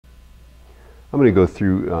I'm going to go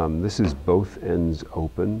through, this is both ends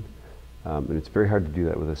open, and it's very hard to do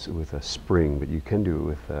that with a spring, but you can do it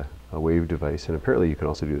with a wave device, and apparently you can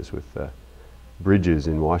also do this with bridges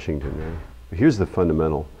in Washington. Right? But here's the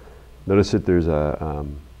fundamental. Notice that there's a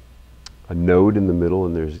node in the middle,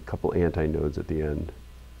 and there's a couple antinodes at the end.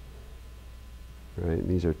 Right? And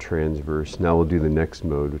these are transverse. Now we'll do the next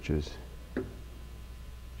mode, which is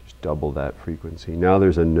just double that frequency. Now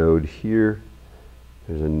there's a node here.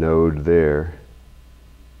 There's a node there.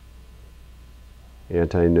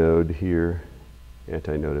 Antinode here.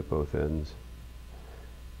 Antinode at both ends.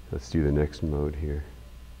 Let's do the next mode here.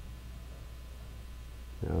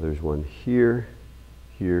 Now there's one here,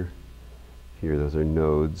 here, here. Those are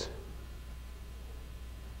nodes.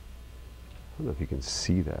 I don't know if you can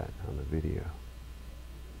see that on the video.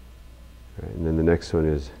 All right, and then the next one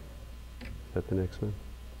is that the next one?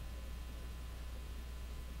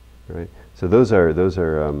 Right. So those are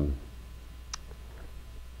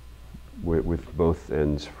with both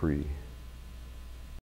ends free.